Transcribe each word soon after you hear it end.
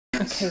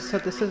Okay, so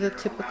this is a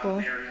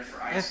typical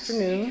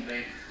afternoon.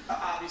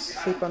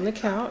 Sleep on the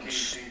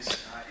couch,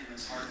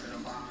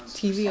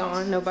 TV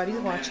on, nobody's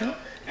watching.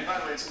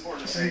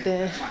 And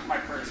then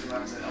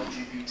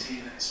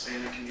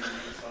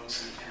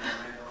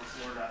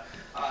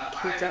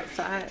kids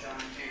outside.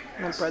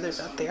 My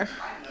brother's out there.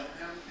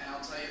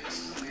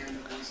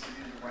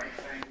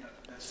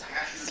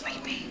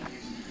 Sleeping.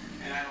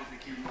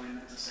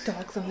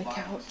 Dog's on the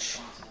couch.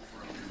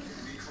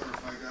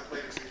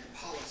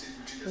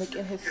 Like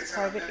in his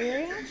private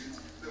area.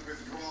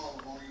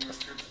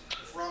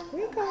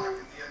 Where you going?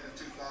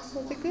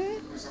 Was it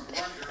good?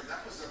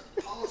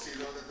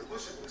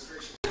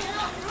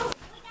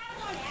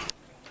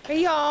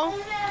 Hey y'all.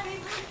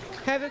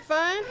 Having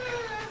fun?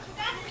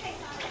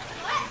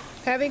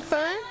 Having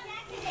fun?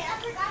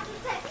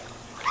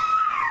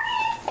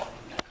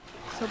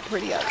 So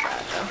pretty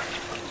outside though.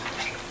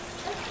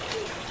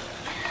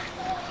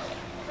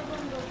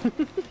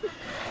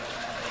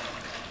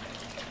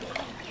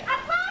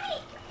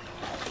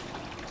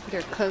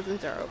 Their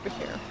cousins are over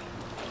here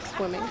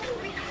swimming.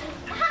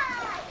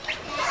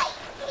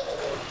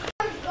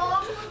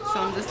 So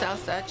I'm just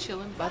outside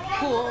chilling by the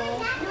pool.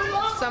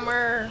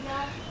 Summer.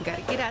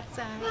 Gotta get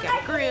outside.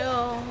 Gotta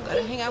grill.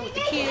 Gotta hang out with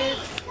the kids.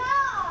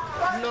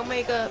 No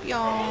makeup,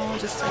 y'all.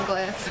 Just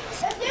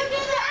sunglasses.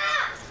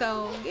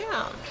 So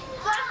yeah.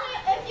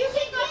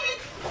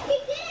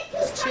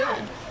 Just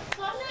chilling.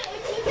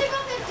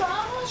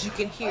 As you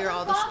can hear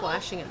all the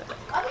splashing in the back.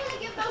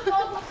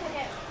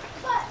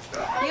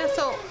 Yeah,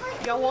 so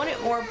y'all wanted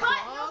more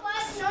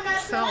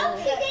vlogs, so I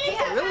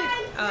really,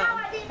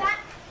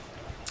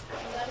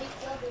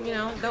 you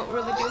know, don't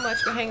really do much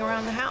but hang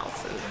around the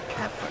house and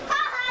have fun.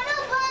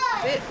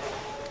 That's it.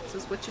 This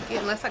is what you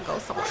get unless I go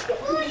somewhere.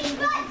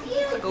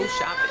 I go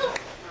shopping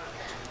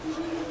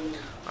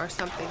or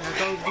something, or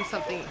go do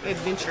something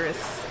adventurous.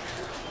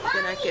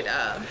 Then I could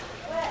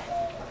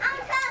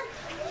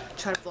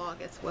try to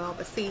vlog as well.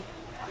 But see,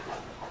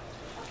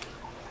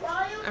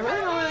 I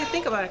really don't really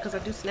think about it because I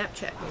do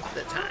Snapchat most of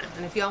the time.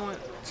 And if y'all want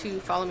to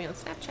follow me on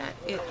Snapchat,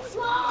 it's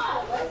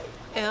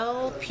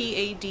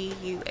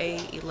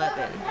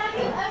LPADUA11.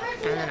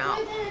 And then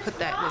I'll put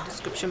that in the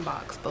description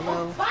box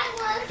below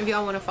if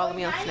y'all want to follow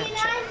me on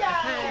Snapchat.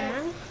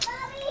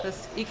 Okay.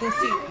 You can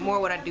see more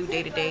what I do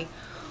day to day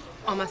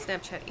on my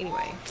Snapchat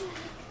anyway.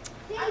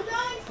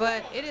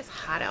 But it is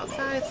hot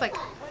outside. It's like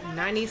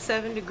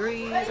 97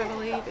 degrees, I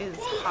believe. It is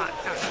hot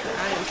out here.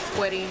 I am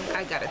sweating.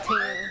 I got a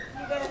tan.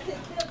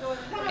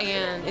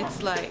 And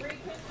it's like,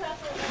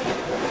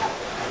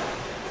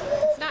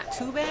 it's not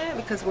too bad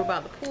because we're by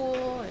the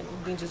pool and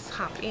we can just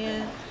hop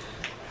in.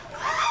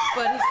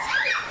 But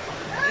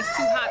it's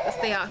too hot to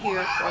stay out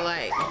here for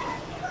like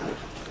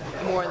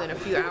more than a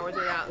few hours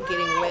without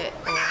getting wet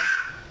or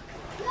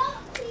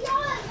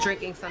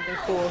drinking something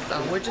cool.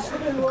 So we're just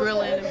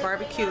grilling and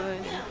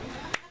barbecuing and,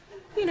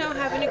 you know,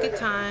 having a good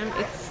time.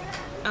 It's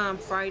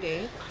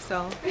Friday,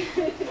 so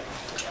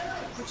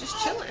we're just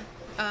chilling.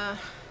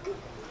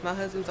 My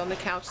husband's on the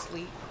couch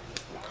sleep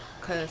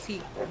because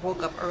he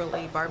woke up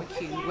early,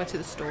 barbecued, went to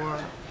the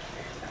store,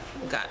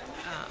 got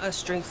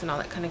us drinks and all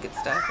that kind of good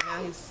stuff, and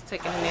now he's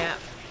taking a nap.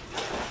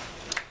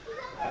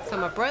 So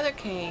my brother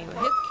came with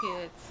his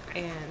kids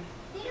and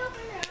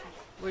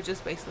we're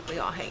just basically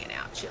all hanging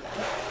out, chilling,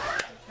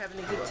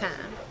 having a good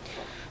time.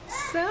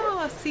 So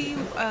I'll see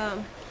you,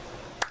 I'll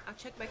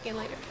check back in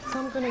later. So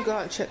I'm gonna go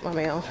out and check my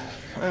mail.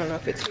 I don't know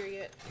if it's here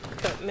yet.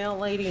 The mail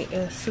lady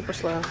is super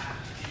slow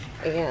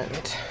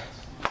and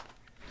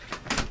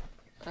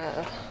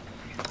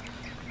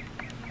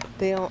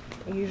they don't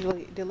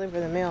usually deliver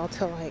the mail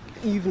till like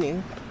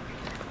evening.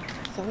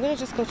 So I'm gonna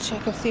just go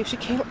check and see if she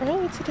came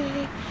early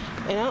today.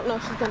 And I don't know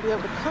if she's gonna be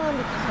able to come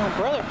because my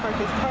brother parked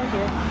his car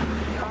here.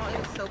 Y'all,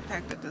 it's so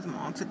packed at this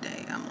mall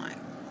today. I'm like,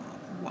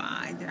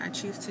 why did I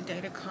choose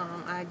today to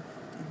come? I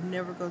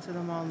never go to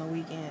the mall on the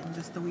weekend,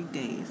 just the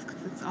weekdays,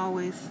 because it's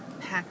always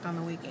packed on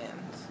the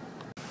weekends.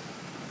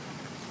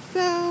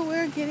 So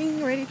we're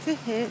getting ready to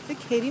head to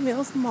Katy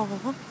Mills Mall.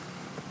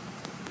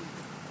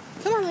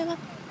 Come on, Layla.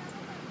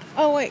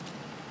 Oh wait,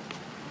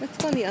 let's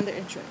go in the other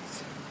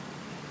entrance.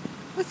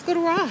 Let's go to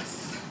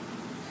Ross,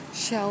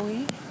 shall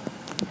we?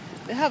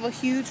 They have a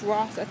huge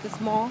Ross at this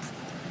mall,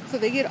 so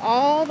they get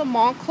all the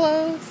mall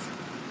clothes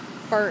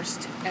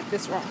first at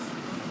this Ross.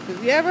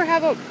 If you ever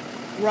have a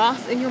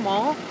Ross in your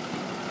mall,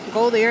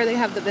 go there. They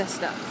have the best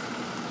stuff.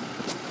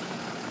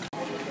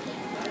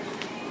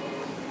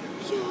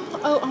 Yeah.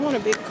 Oh, I want a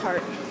big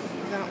cart. I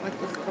don't like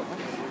those little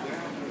ones.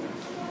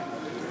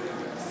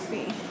 Let's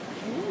see.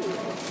 Ooh.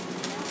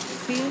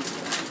 See?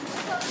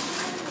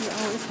 You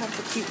always have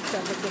the cute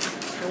stuff like this.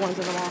 The ones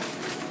in the mall.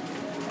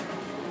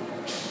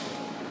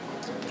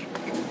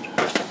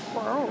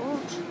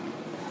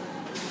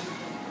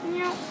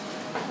 Yeah.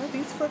 Oh,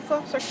 these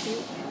flip-flops are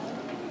cute.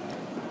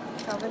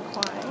 Calvin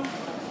Klein.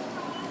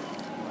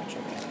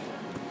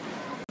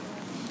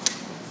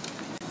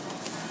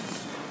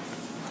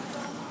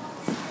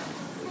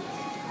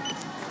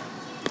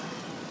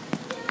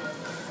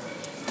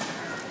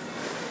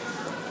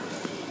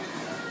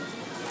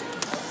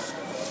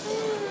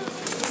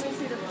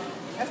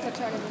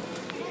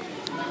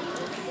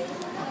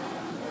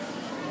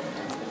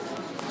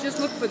 Just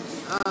look for,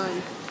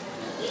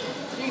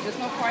 there's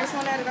no price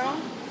on that at all?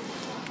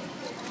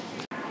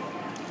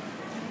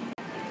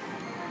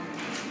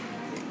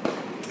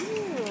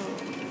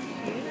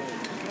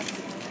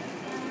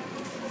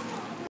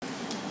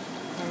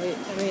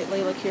 I made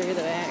Layla carry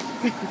the bag.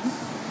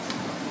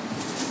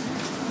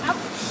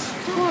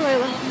 Come on,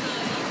 Layla.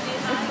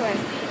 This way.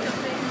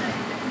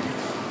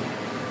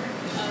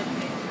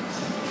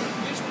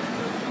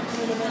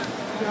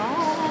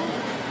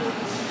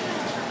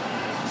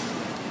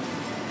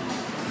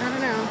 I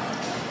don't know.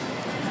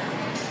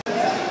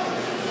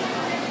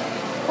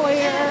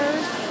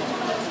 Claire's.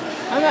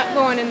 I'm not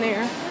going in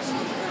there.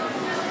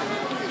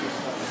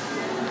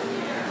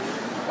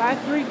 Buy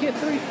 3, get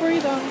 3 free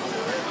though.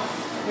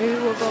 Maybe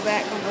we'll go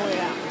back on the way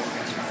out.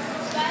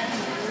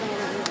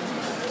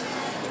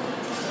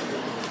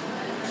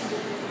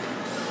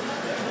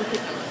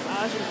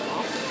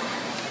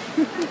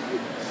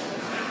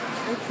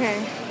 Okay.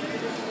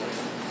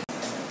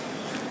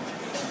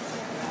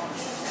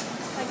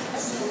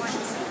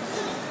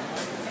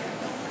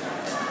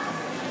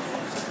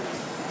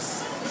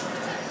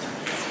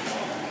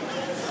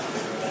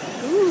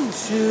 Ooh,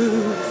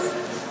 shoes.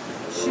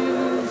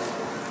 Shoes.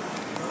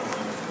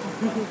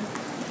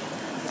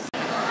 I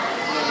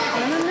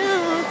don't know.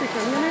 I think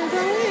I'm gonna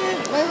go in.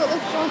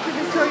 Let's go to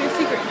Victoria's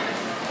Secret.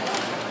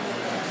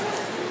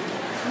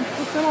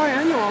 It's the more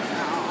annual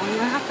now. You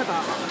have to go.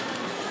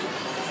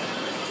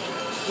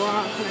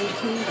 Wow, $19.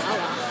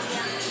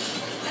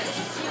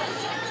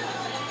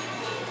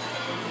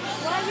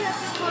 Why do you have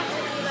to talk to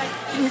me like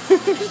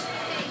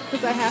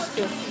Because I have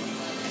to.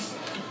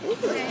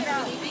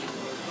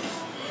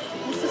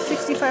 This is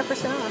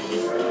 65% off.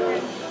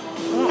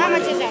 How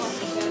much is that?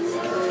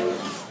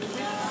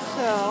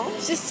 So,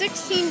 It's just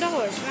 $16,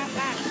 not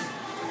bad.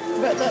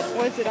 but look,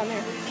 what is it on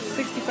there?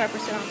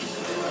 65% off.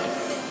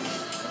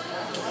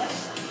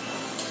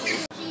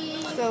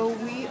 So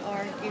we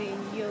are getting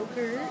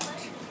yogurt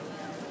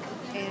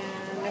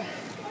and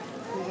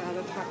we got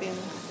the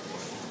toppings.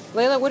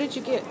 Layla, what did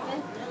you get?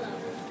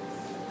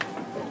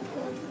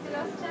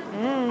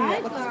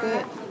 That looks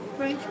good.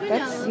 French vanilla,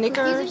 That's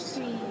Snickers. cookies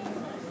and cream.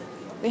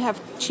 They have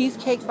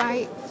cheesecake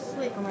bites.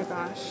 Oh my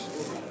gosh.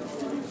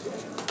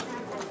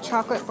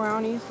 Chocolate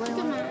brownies, Look at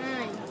Layla.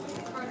 mine.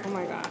 Oh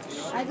my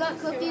gosh. I got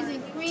cookies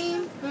and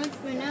cream, French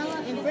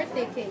vanilla, and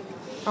birthday cake.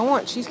 I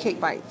want cheesecake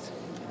bites.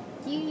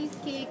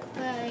 Cheesecake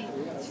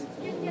bites.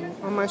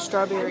 On my I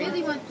strawberry.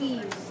 really want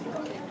these.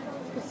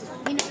 This is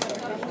peanut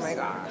butter. Oh my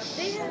gosh.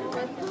 They have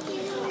a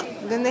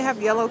cookie. Then they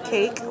have yellow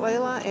cake,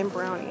 Layla, and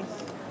brownies.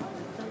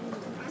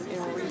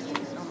 And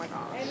Reese's. Oh my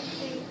gosh.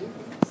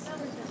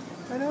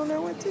 I don't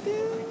know what to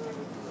do.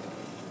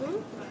 I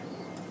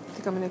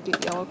think I'm going to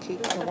get yellow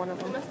cake or one of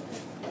them.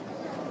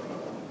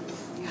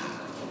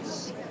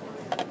 Yes.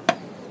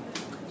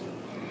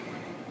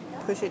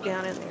 Push it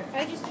down in there.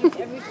 I just use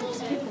every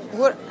percent.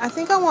 What? I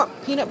think I want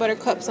peanut butter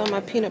cups on my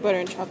peanut butter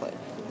and chocolate.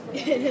 Oh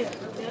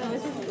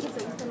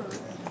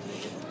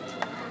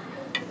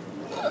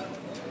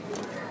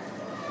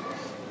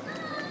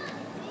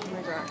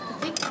my god.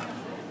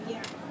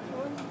 Yeah.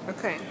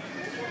 Okay.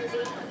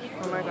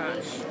 Oh my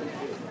gosh.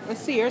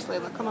 Let's see yours,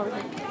 Layla. Come over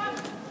here.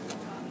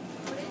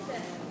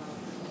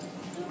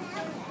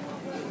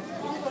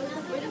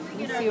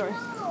 Let's see yours.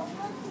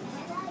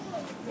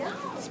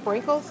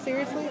 Sprinkles?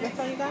 Seriously? That's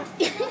all you got?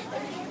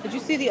 Did you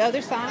see the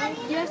other side?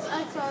 Yes,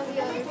 I saw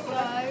the other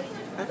side.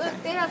 Okay.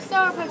 Look, they have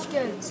Sour Patch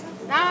Kids.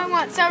 Now I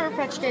want Sour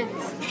Patch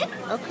Kids.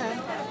 Okay.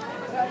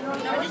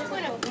 I just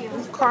went up here.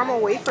 These caramel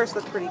wafers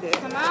look pretty good.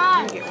 Come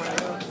I'm on. gonna get one of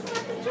those.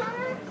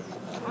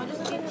 I'll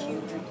just get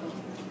you.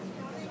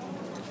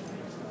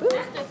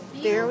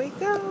 Ooh, there we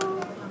go.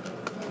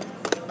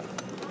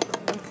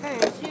 Okay.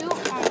 2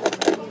 on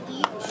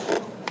each.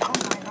 Oh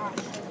my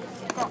gosh.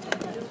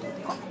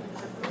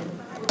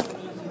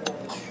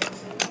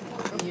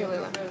 Okay,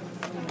 Layla.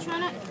 I'm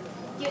trying to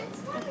get.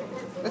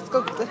 Let's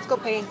go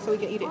pay so we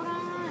can eat it. Hold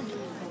on.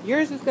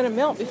 Yours is gonna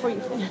melt before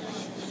you finish.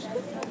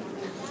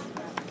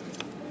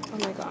 Oh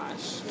my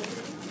gosh.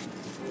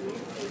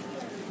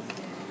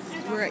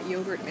 We're at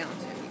Yogurt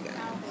Mountain, you guys.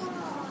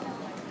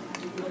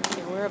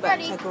 And we're about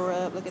to take a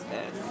rub. Look at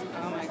this.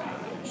 Oh my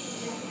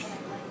gosh.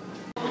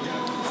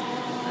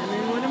 I'm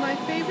in one of my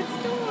favorite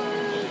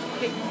stores.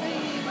 Cake Fave.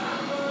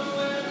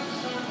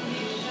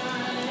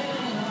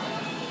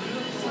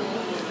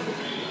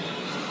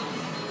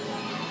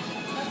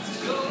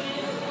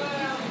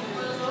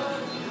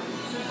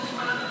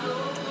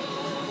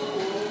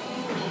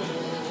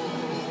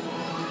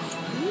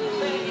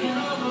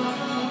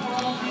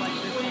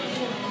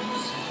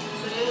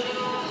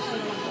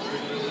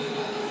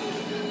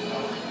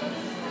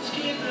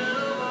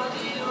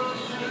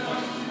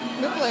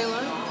 Look,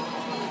 Layla.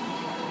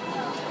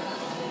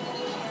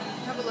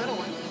 Have a little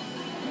one.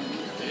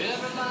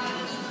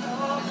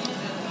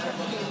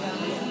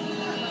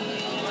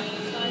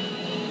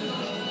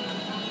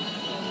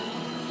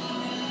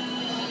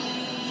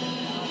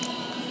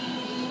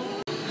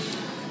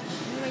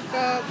 Oh my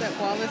God, That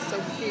wall is so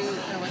cute.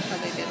 I like how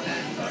they did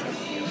that. It's so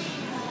cute.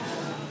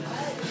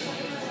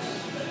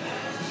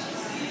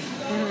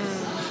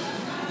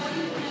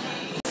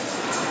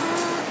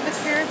 The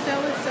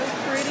carousel is so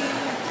pretty.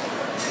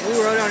 We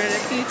rode on it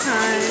a few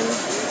times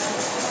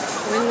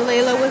when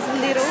Layla was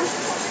little,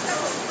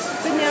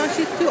 but now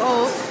she's too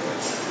old.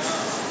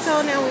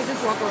 So now we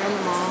just walk around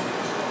the mall.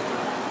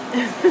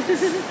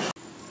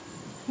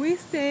 We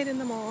stayed in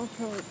the mall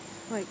till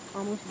it's like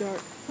almost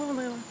dark. Oh,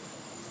 Layla.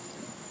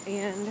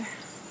 And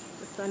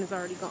the sun is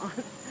already gone.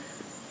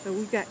 So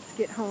we got to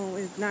get home.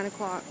 It's 9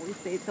 o'clock. We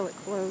stayed till it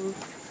closed.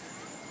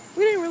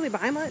 We didn't really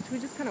buy much. We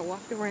just kind of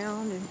walked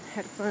around and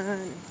had fun.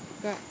 And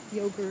got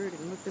yogurt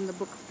and looked in the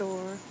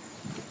bookstore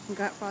and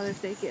got Father's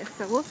Day gifts.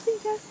 So we'll see you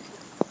guys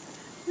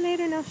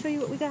later and I'll show you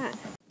what we got.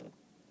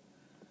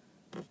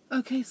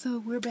 Okay, so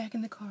we're back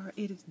in the car.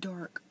 It is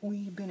dark.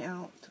 We've been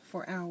out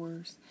for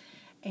hours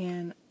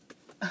and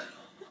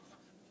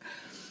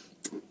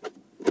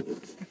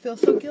I feel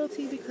so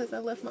guilty because I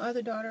left my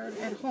other daughter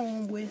at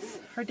home with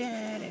her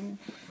dad, and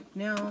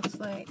now it's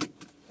like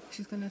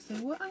she's gonna say,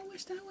 well, I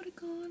wish I would have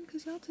gone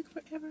because y'all took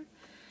forever.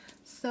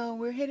 So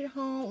we're headed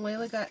home.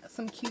 Layla got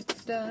some cute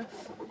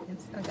stuff.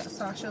 I got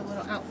Sasha a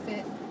little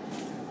outfit,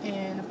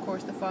 and of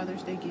course the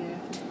Father's Day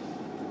gift.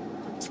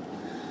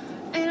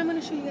 And I'm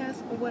gonna show you guys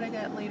what I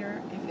got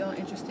later if y'all are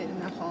interested in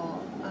the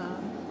haul.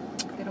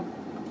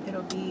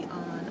 It'll be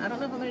on, I don't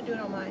know if I'm gonna do it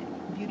on my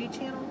beauty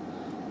channel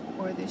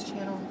or this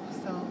channel,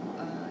 so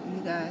you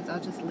guys, I'll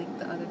just link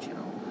the other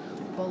channel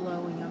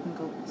below and y'all can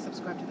go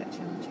subscribe to that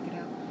channel and check it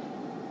out.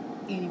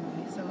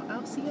 Anyway, so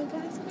I'll see you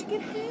guys when I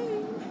get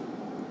home.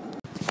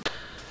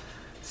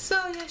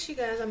 So yes, you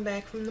guys, I'm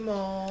back from the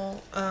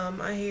mall.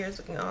 My hair is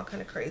looking all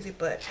kind of crazy,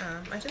 but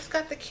I just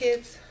got the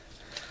kids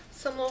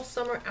some little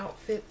summer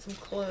outfits, some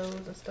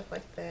clothes and stuff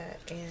like that,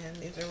 and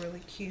these are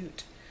really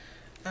cute.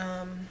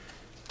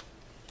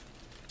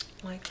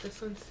 Like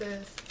this one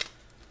says,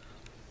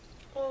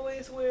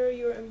 always wear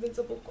your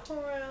invisible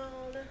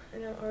crown,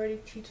 and I'm already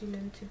teaching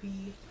them to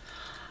be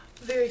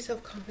very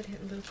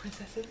self-confident little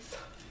princesses,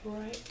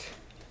 right?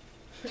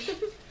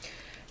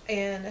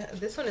 And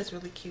this one is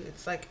really cute.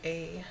 It's like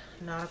a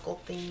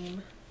nautical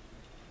theme.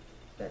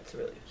 That's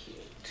really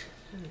cute.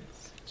 And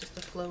it's just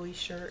a flowy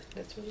shirt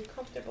that's really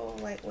comfortable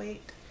and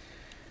lightweight.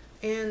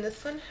 And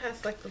this one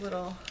has like the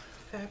little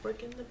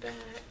fabric in the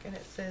back, and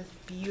it says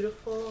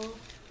beautiful,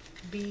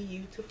 be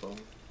beautiful.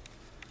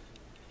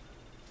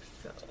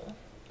 So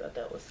thought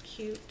that was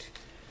cute.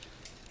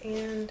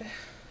 And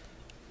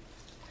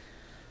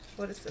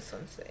what does this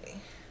one say?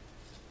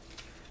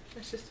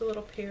 It's just a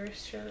little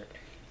Paris shirt.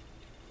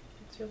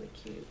 It's really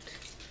cute.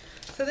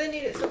 So they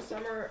needed some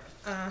summer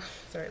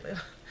sorry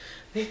Layla.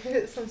 They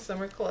needed some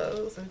summer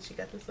clothes, and she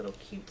got this little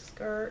cute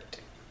skirt.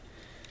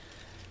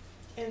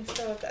 And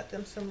so I got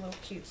them some little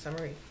cute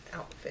summery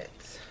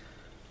outfits.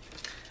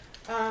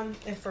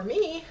 And for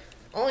me,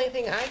 only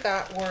thing I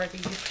got were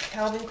these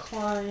Calvin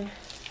Klein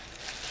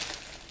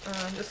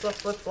just little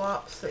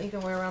flip-flops that you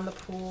can wear around the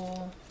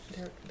pool.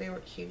 They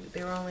were cute.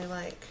 They were only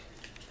like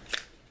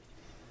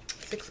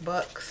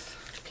 $6.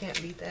 Can't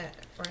beat that,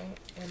 right?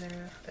 And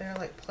they're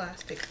like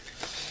plastic.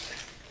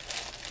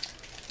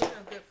 You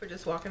know, good for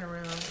just walking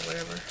around or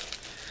whatever.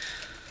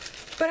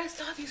 But I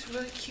saw these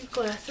really cute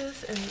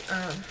glasses, and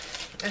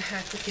I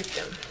had to get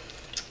them.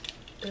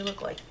 They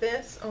look like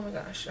this. Oh my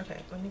gosh.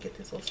 Okay, let me get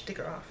this little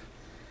sticker off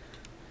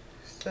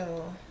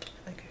so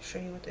I can show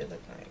you what they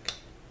look like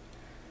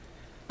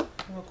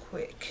real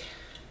quick.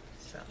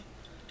 So,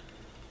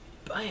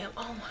 bam.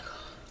 Oh my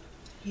god.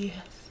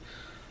 Yes.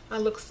 I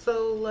look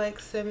so like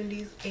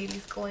 70s,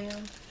 80s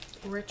glam,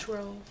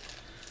 retro.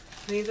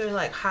 These are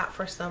like hot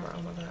for summer.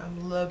 Oh my god,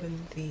 I'm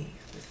loving these.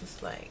 This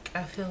is like,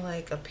 I feel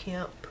like a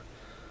pimp.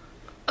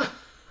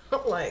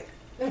 Like,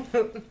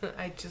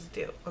 I just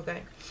do,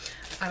 okay?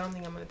 I don't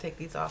think I'm gonna take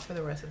these off for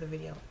the rest of the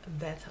video.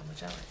 That's how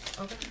much I like,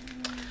 okay?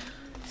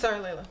 Sorry,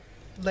 Layla.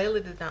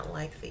 Layla did not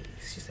like these.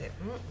 She said,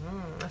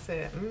 I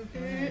said,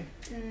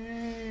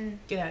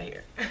 Get out of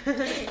here.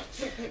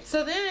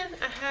 So then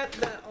I had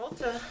the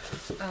Ulta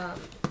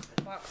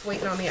box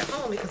waiting on me at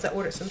home because I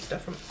ordered some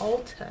stuff from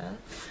Ulta.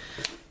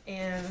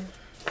 And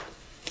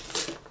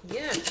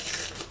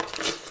yes,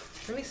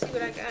 let me see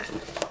what I got.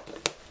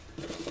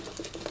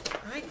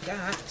 I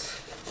got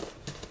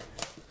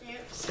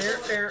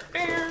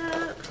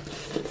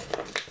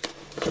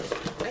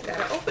I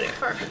gotta open it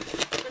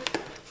first.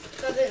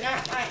 So they're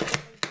not like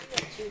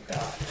what you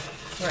got.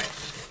 Right.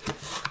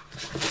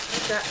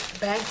 I got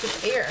bags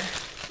of air.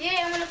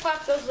 Yeah, I'm gonna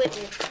pop those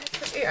later.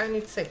 Here, I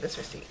need to save this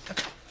receipt.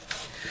 Okay.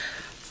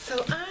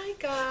 So I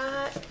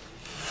got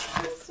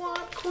the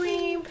Swamp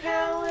Queen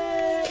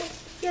palette.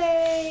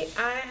 Yay!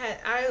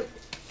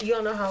 You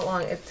don't know how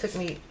long it took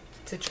me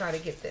to try to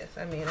get this.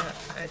 I mean,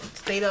 I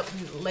stayed up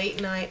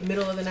late night,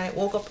 middle of the night,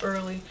 woke up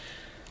early,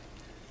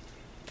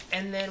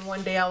 and then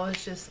one day I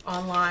was just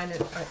online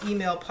and an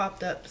email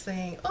popped up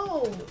saying,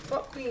 oh,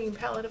 Swamp Queen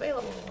palette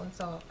available. And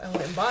so I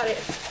went and bought it.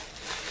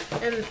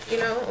 And you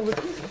know, it was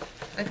easy.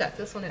 I got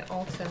this one at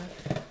Ulta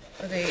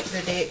the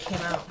day it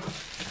came out.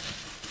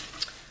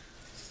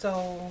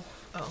 So,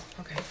 oh,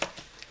 okay.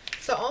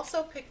 So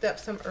also picked up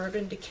some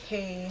Urban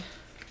Decay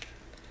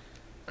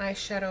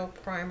eyeshadow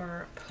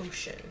primer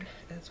potion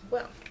as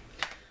well.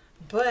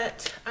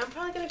 But I'm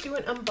probably going to do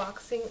an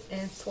unboxing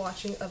and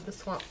swatching of the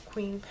Swamp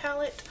Queen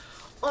palette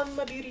on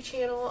my beauty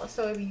channel.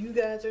 So if you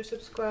guys are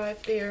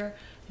subscribed there,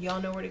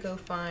 y'all know where to go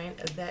find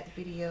that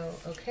video,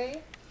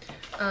 okay?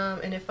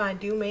 And if I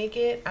do make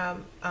it,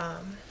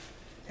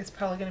 it's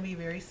probably going to be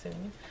very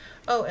soon.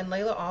 Oh, and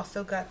Layla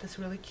also got this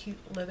really cute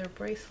leather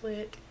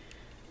bracelet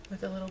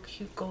with a little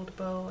cute gold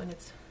bow, and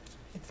it's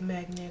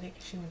magnetic.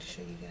 She wanted to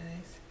show you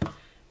guys.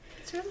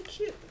 It's really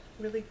cute,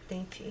 really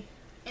dainty.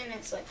 And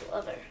it's like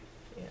leather.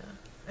 Yeah,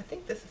 I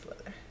think this is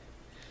leather.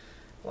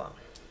 Well,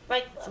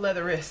 Like it's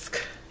leather-esque.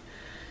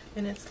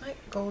 And it's like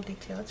gold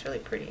detail. It's really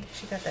pretty.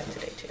 She got that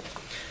today too.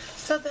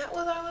 So that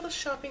was our little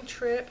shopping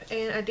trip,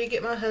 and I did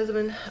get my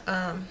husband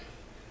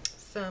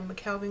some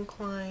Calvin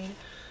Klein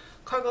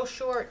cargo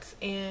shorts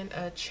and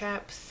a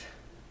Chaps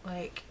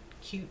like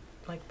cute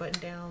like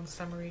button-down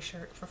summery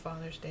shirt for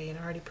Father's Day, and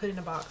I already put it in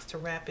a box to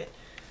wrap it.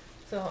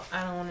 So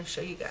I don't want to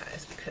show you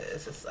guys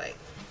because it's like,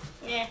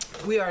 yeah,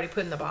 we already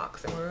put in the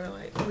box, and we're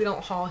like, we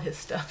don't haul his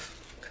stuff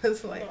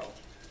because like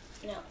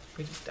no,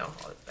 we just don't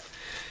haul his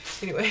stuff.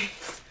 Anyway,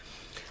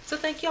 so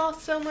thank y'all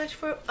so much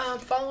for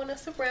following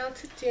us around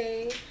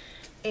today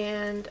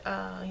and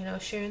you know,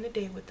 sharing the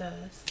day with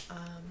us.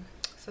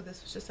 So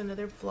this was just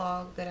another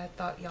vlog that I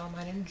thought y'all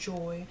might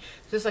enjoy.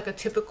 Just like a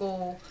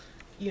typical,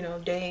 you know,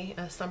 day,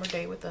 a summer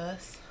day with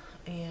us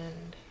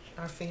and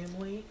our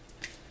family.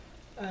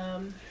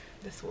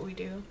 This is what we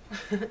do.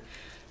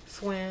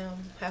 Swim,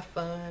 have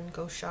fun,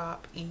 go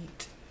shop,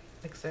 eat,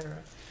 etc.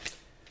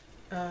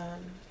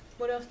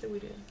 What else did we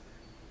do?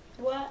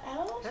 What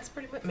else? That's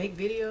pretty much, make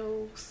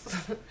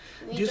videos,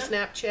 We do jumped-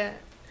 Snapchat,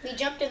 We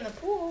jumped in the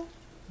pool.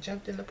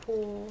 jumped in the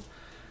pool.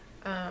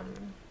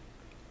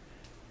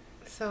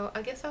 So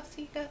I guess I'll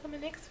see you guys on the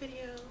next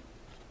video.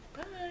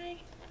 Bye.